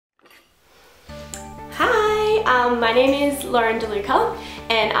my name is Lauren DeLuca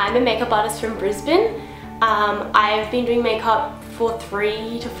and I'm a makeup artist from Brisbane. I've been doing makeup for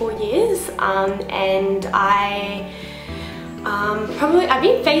 3 to 4 years and I've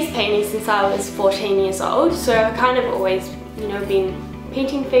been face painting since I was 14 years old, so I've kind of always, you know, been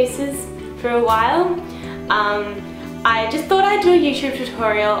painting faces for a while. I just thought I'd do a YouTube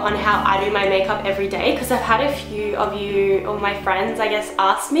tutorial on how I do my makeup every day, because I've had a few of you, or my friends I guess,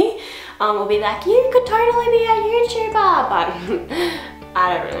 ask me, will be like, you could totally be a YouTuber, but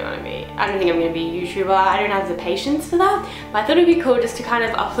I don't really want to be. I don't think I'm going to be a YouTuber. I don't have the patience for that. But I thought it'd be cool just to kind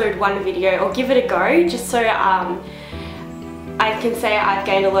of upload one video or give it a go, just so I can say I've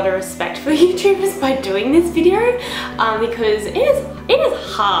gained a lot of respect for YouTubers by doing this video, because it is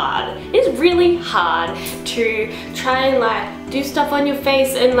hard. It is really hard to try and like do stuff on your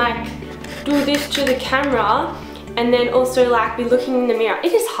face and like do this to the camera and then also like be looking in the mirror.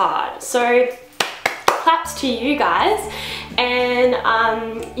 It is hard. So claps to you guys. And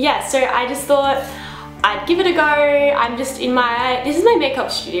yeah, so I just thought I'd give it a go. I'm just in this is my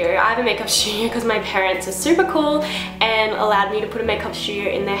makeup studio. I have a makeup studio because my parents are super cool and allowed me to put a makeup studio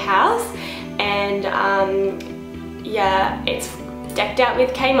in their house. And yeah, it's decked out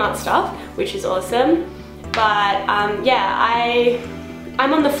with Kmart stuff, which is awesome. But yeah,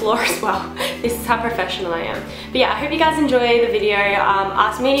 I'm on the floor as well. This is how professional I am. But yeah, I hope you guys enjoy the video.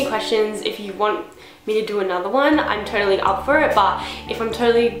 Ask me any questions if you want me to do another one. I'm totally up for it, but if I'm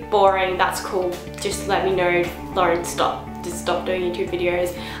totally boring, that's cool. Just let me know, Lauren, just stop doing YouTube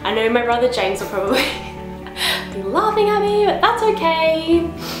videos. I know my brother James will probably be laughing at me, but that's okay.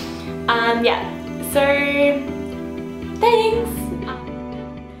 Yeah, so thanks.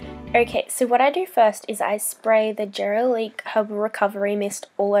 Okay, so what I do first is I spray the Jurlique Herbal Recovery Mist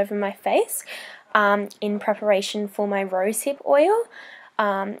all over my face in preparation for my Rosehip Oil.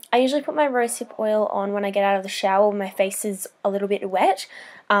 I usually put my rosehip oil on when I get out of the shower when my face is a little bit wet,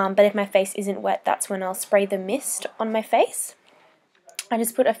 but if my face isn't wet, that's when I'll spray the mist on my face. I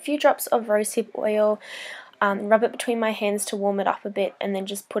just put a few drops of rosehip oil, rub it between my hands to warm it up a bit, and then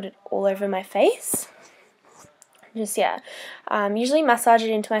just put it all over my face. Just, yeah, usually massage it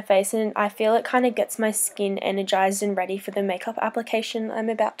into my face, and I feel it kind of gets my skin energized and ready for the makeup application I'm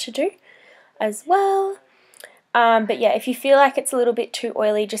about to do as well. But yeah, if you feel like it's a little bit too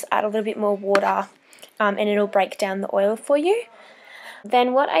oily, just add a little bit more water and it'll break down the oil for you.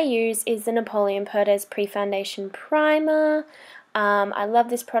 Then what I use is the Napoleon Perdis Pre-Foundation Primer. I love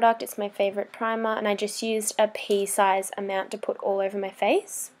this product, it's my favourite primer, and I just used a pea-size amount to put all over my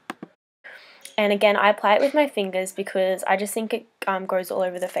face. And again, I apply it with my fingers because I just think it goes all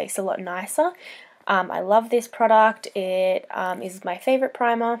over the face a lot nicer. I love this product, it is my favourite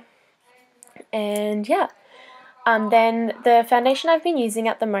primer, and yeah. Then the foundation I've been using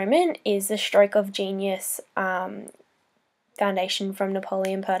at the moment is the Stroke of Genius foundation from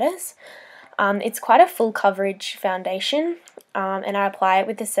Napoleon Perdis. It's quite a full coverage foundation, and I apply it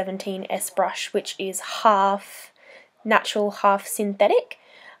with the 17S brush, which is half natural, half synthetic,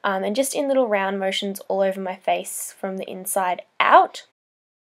 and just in little round motions all over my face from the inside out.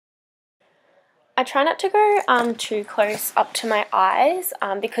 I try not to go too close up to my eyes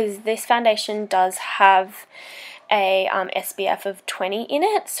because this foundation does have a SPF of 20 in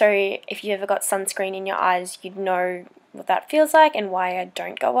it, so if you ever got sunscreen in your eyes, you'd know what that feels like and why I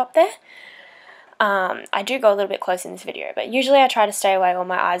don't go up there. I do go a little bit close in this video, but usually I try to stay away or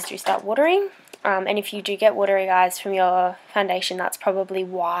my eyes do start watering, and if you do get watery eyes from your foundation, that's probably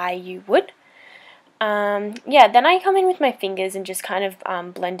why you would. Yeah, then I come in with my fingers and just kind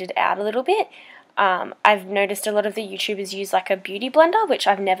of blend it out a little bit. I've noticed a lot of the YouTubers use like a beauty blender, which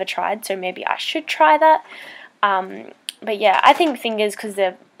I've never tried, so maybe I should try that. But yeah, I think fingers, because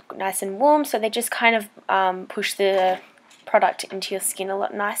they're nice and warm, so they just kind of push the product into your skin a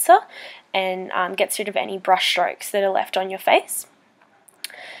lot nicer and gets rid of any brush strokes that are left on your face.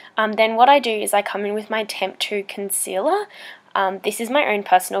 Then what I do is I come in with my Temptu concealer. This is my own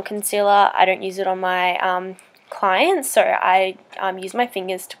personal concealer. I don't use it on my clients, so I use my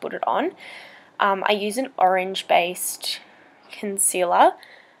fingers to put it on. I use an orange-based concealer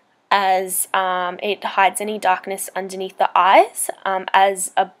as it hides any darkness underneath the eyes,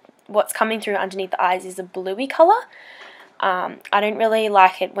 what's coming through underneath the eyes is a bluey colour. I don't really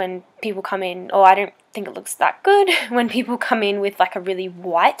like it when people come in, or I don't think it looks that good when people come in with like a really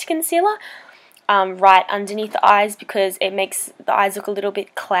white concealer right underneath the eyes, because it makes the eyes look a little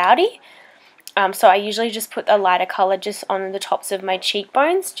bit cloudy. So I usually just put a lighter colour just on the tops of my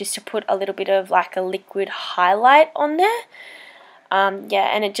cheekbones, just to put a little bit of like a liquid highlight on there. Yeah,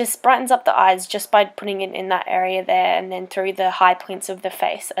 and it just brightens up the eyes just by putting it in that area there, and then through the high points of the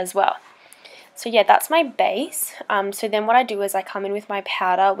face as well. So yeah, that's my base. So then what I do is I come in with my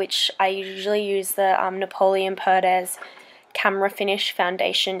powder, which I usually use the Napoleon Perdis Camera Finish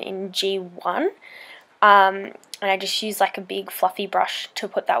Foundation in G1. And I just use like a big fluffy brush to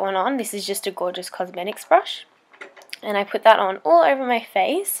put that one on. This is just a Gorgeous Cosmetics brush. And I put that on all over my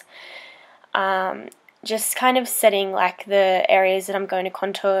face. Just kind of setting like the areas that I'm going to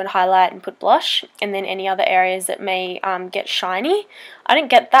contour and highlight and put blush, and then any other areas that may get shiny. I don't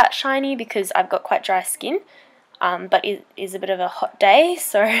get that shiny because I've got quite dry skin, but it is a bit of a hot day,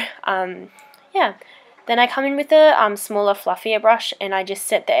 so yeah. Then I come in with a smaller, fluffier brush, and I just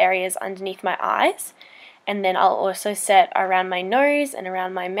set the areas underneath my eyes, and then I'll also set around my nose and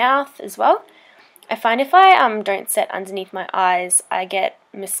around my mouth as well. I find if I don't set underneath my eyes, I get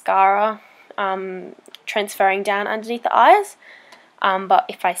mascara transferring down underneath the eyes, but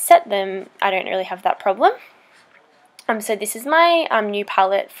if I set them, I don't really have that problem. So this is my new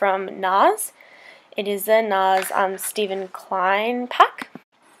palette from Nars. It is the Nars Stephen Klein pack.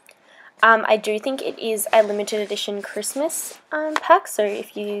 I do think it is a limited edition Christmas pack, so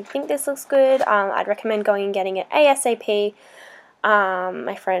if you think this looks good, I'd recommend going and getting it ASAP.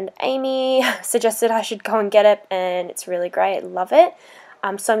 My friend Amy suggested I should go and get it, and it's really great. Love it.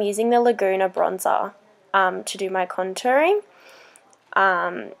 So I'm using the Laguna bronzer to do my contouring.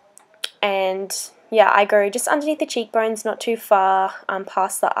 And yeah, I go just underneath the cheekbones, not too far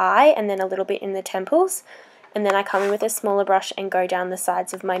past the eye, and then a little bit in the temples. And then I come in with a smaller brush and go down the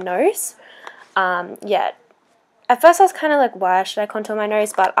sides of my nose. Yeah, at first I was kind of like, why should I contour my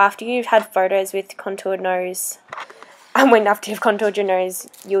nose? But after you've had photos with contoured nose, and after you've contoured your nose,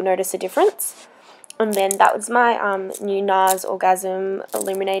 you'll notice a difference. And then that was my new Nars Orgasm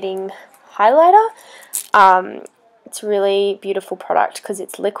Illuminating Highlighter. It's a really beautiful product because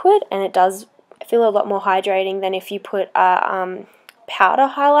it's liquid, and it does feel a lot more hydrating than if you put a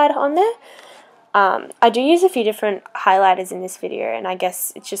powder highlighter on there. I do use a few different highlighters in this video, and I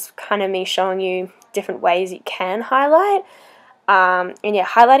guess it's just kind of me showing you different ways you can highlight. And yeah,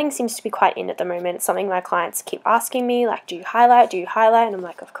 highlighting seems to be quite in at the moment. It's something my clients keep asking me, like, do you highlight? Do you highlight? And I'm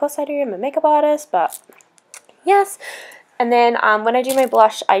like, of course I do. I'm a makeup artist, but yes. And then when I do my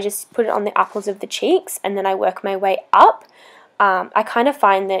blush, I just put it on the apples of the cheeks, and then I work my way up. I kind of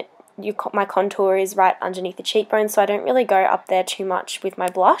find that my contour is right underneath the cheekbone, so I don't really go up there too much with my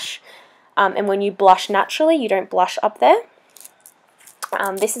blush. And when you blush naturally, you don't blush up there.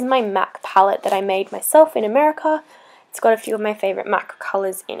 This is my MAC palette that I made myself in America. It's got a few of my favourite MAC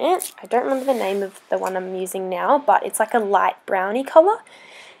colours in it. I don't remember the name of the one I'm using now, but it's like a light brownie colour.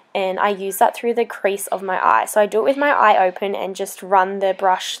 And I use that through the crease of my eye. So I do it with my eye open and just run the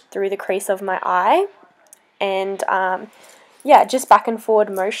brush through the crease of my eye. And yeah, just back and forward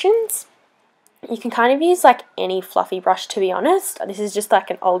motions. You can kind of use like any fluffy brush, to be honest. This is just like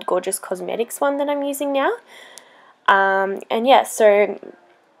an old Gorgeous Cosmetics one that I'm using now. And yeah, so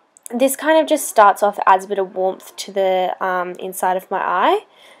this kind of just starts off, adds a bit of warmth to the inside of my eye.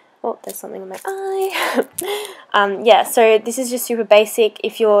 Oh, there's something on my eye. Yeah, so this is just super basic.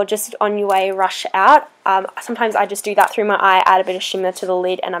 If you're just on your way, rush out. Sometimes I just do that through my eye, add a bit of shimmer to the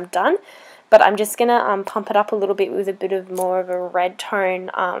lid, and I'm done. But I'm just going to pump it up a little bit with a bit of more of a red tone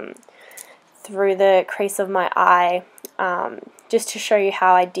through the crease of my eye, just to show you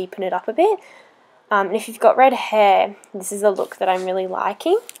how I deepen it up a bit. And if you've got red hair, this is a look that I'm really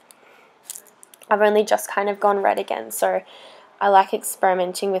liking. I've only just kind of gone red again, so I like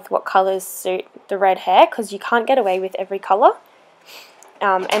experimenting with what colours suit the red hair, because you can't get away with every colour.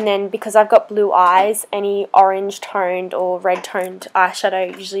 And then because I've got blue eyes, any orange toned or red toned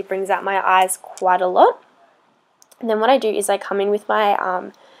eyeshadow usually brings out my eyes quite a lot. And then what I do is I come in with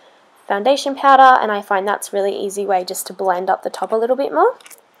my foundation powder, and I find that's a really easy way just to blend up the top a little bit more.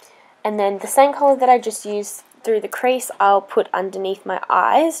 And then the same colour that I just used through the crease, I'll put underneath my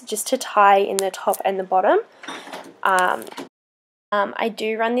eyes just to tie in the top and the bottom. I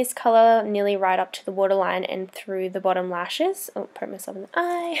do run this colour nearly right up to the waterline and through the bottom lashes. Oh, poke myself in the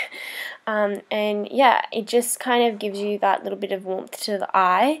eye. And yeah, it just kind of gives you that little bit of warmth to the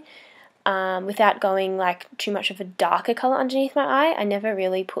eye without going like too much of a darker colour underneath my eye. I never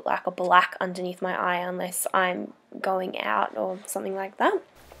really put like a black underneath my eye unless I'm going out or something like that.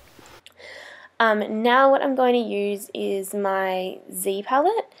 Now what I'm going to use is my Z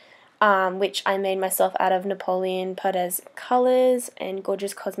palette, which I made myself out of Napoleon Perdis colours and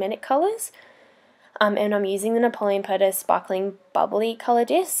Gorgeous Cosmetic colours. And I'm using the Napoleon Perdis Sparkling Bubbly colour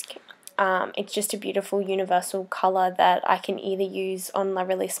disc. It's just a beautiful universal colour that I can either use on a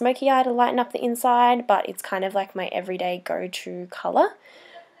really smoky eye to lighten up the inside, but it's kind of like my everyday go-to colour.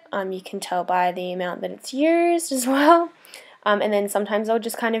 You can tell by the amount that it's used as well. And then sometimes I'll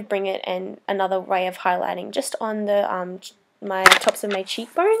just kind of bring it in another way of highlighting just on the my tops of my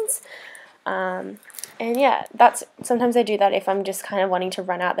cheekbones. And yeah, sometimes I do that if I'm just kind of wanting to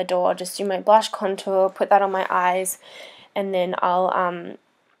run out the door. Just do my blush contour, put that on my eyes, and then I'll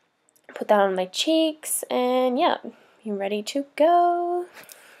put that on my cheeks, and yeah, I'm ready to go.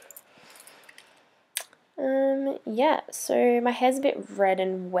 Yeah, so my hair's a bit red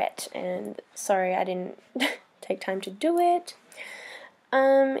and wet, and sorry I didn't take time to do it.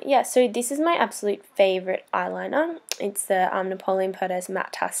 Yeah, so this is my absolute favourite eyeliner. It's the Napoleon Perdis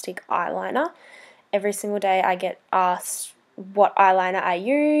Matte-tastic eyeliner. Every single day I get asked what eyeliner I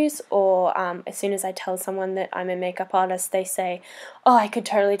use, or as soon as I tell someone that I'm a makeup artist, they say, oh, I could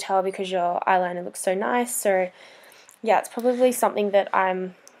totally tell because your eyeliner looks so nice. So yeah, it's probably something that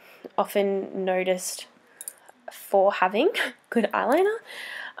I'm often noticed for having good eyeliner.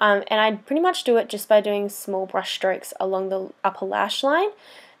 And I pretty much do it just by doing small brush strokes along the upper lash line.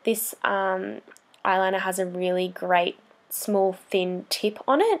 This eyeliner has a really great small thin tip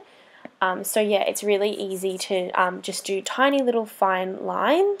on it. So yeah, it's really easy to just do tiny little fine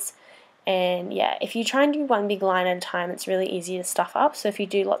lines. And yeah, if you try and do one big line at a time, it's really easy to stuff up. So if you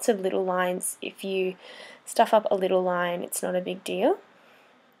do lots of little lines, if you stuff up a little line, it's not a big deal.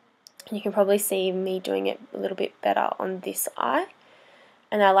 You can probably see me doing it a little bit better on this eye.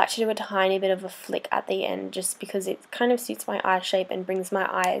 And I like to do a tiny bit of a flick at the end just because it kind of suits my eye shape and brings my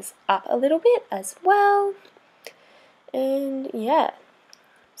eyes up a little bit as well. And yeah,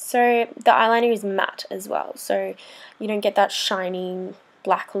 so the eyeliner is matte as well, so you don't get that shiny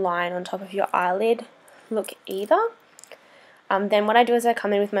black line on top of your eyelid look either. Then what I do is I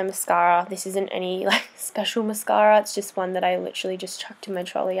come in with my mascara. This isn't any like special mascara, it's just one that I literally just chucked in my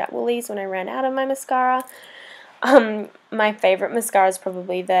trolley at Woolies when I ran out of my mascara. My favourite mascara is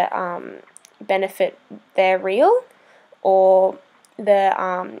probably the Benefit They're Real, or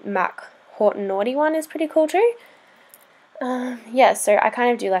the MAC Hot and Naughty one is pretty cool too. Yeah, so I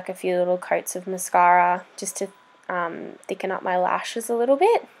kind of do like a few little coats of mascara just to thicken up my lashes a little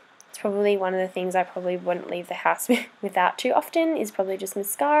bit. It's probably one of the things I probably wouldn't leave the house without too often, is probably just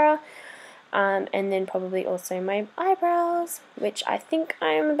mascara. And then probably also my eyebrows, which I think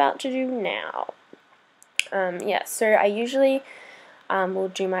I am about to do now. Yeah, so I usually will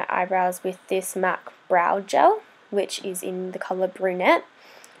do my eyebrows with this MAC Brow Gel, which is in the colour Brunette.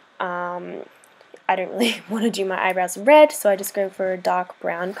 I don't really want to do my eyebrows red, so I just go for a dark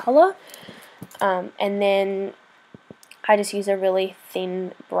brown colour. And then I just use a really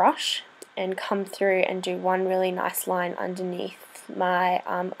thin brush and come through and do one really nice line underneath my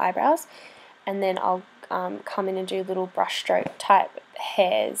eyebrows. And then I'll come in and do little brush stroke type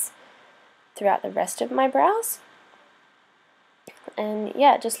hairs throughout the rest of my brows. And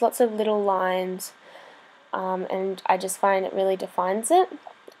yeah, just lots of little lines, and I just find it really defines it.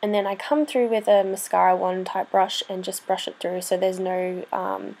 And then I come through with a mascara wand type brush and just brush it through so there's no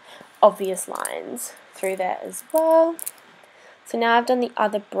obvious lines through there as well. So now I've done the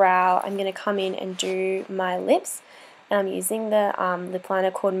other brow, I'm going to come in and do my lips. And I'm using the lip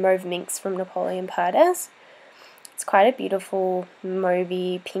liner called Mauve Minx from Napoleon Perdis. It's quite a beautiful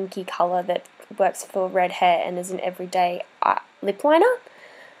mauvey pinky colour that works for red hair and is an everyday lip liner.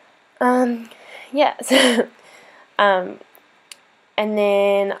 Yeah, so, and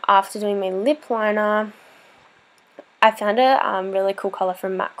then after doing my lip liner, I found a really cool colour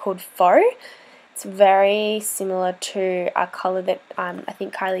from MAC called Faux. It's very similar to a colour that I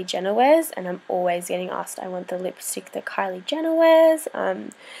think Kylie Jenner wears, and I'm always getting asked I want the lipstick that Kylie Jenner wears.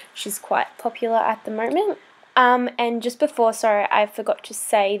 She's quite popular at the moment. And just before, sorry, I forgot to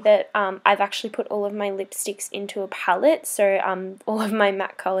say that I've actually put all of my lipsticks into a palette, so all of my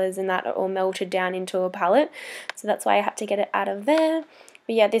matte colours and that are all melted down into a palette, so that's why I had to get it out of there.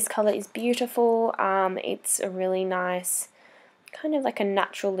 But yeah, this colour is beautiful. It's a really nice, kind of like a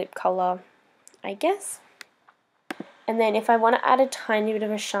natural lip colour, I guess. And then if I want to add a tiny bit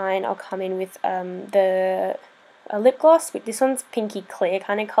of a shine, I'll come in with a lip gloss. This one's pinky clear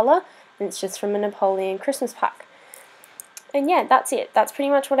kind of colour. It's just from a Napoleon Christmas pack. And yeah, that's it. That's pretty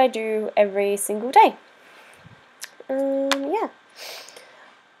much what I do every single day. Yeah.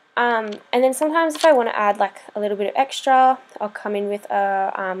 And then sometimes if I want to add like a little bit of extra, I'll come in with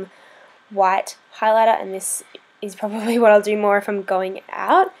a white highlighter, and this is probably what I'll do more if I'm going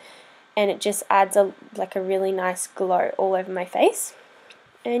out. And it just adds like a really nice glow all over my face.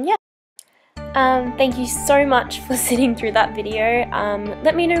 And yeah. Thank you so much for sitting through that video.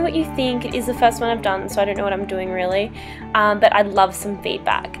 Let me know what you think. It is the first one I've done, so I don't know what I'm doing really. But I'd love some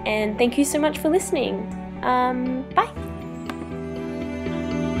feedback. And thank you so much for listening. Bye!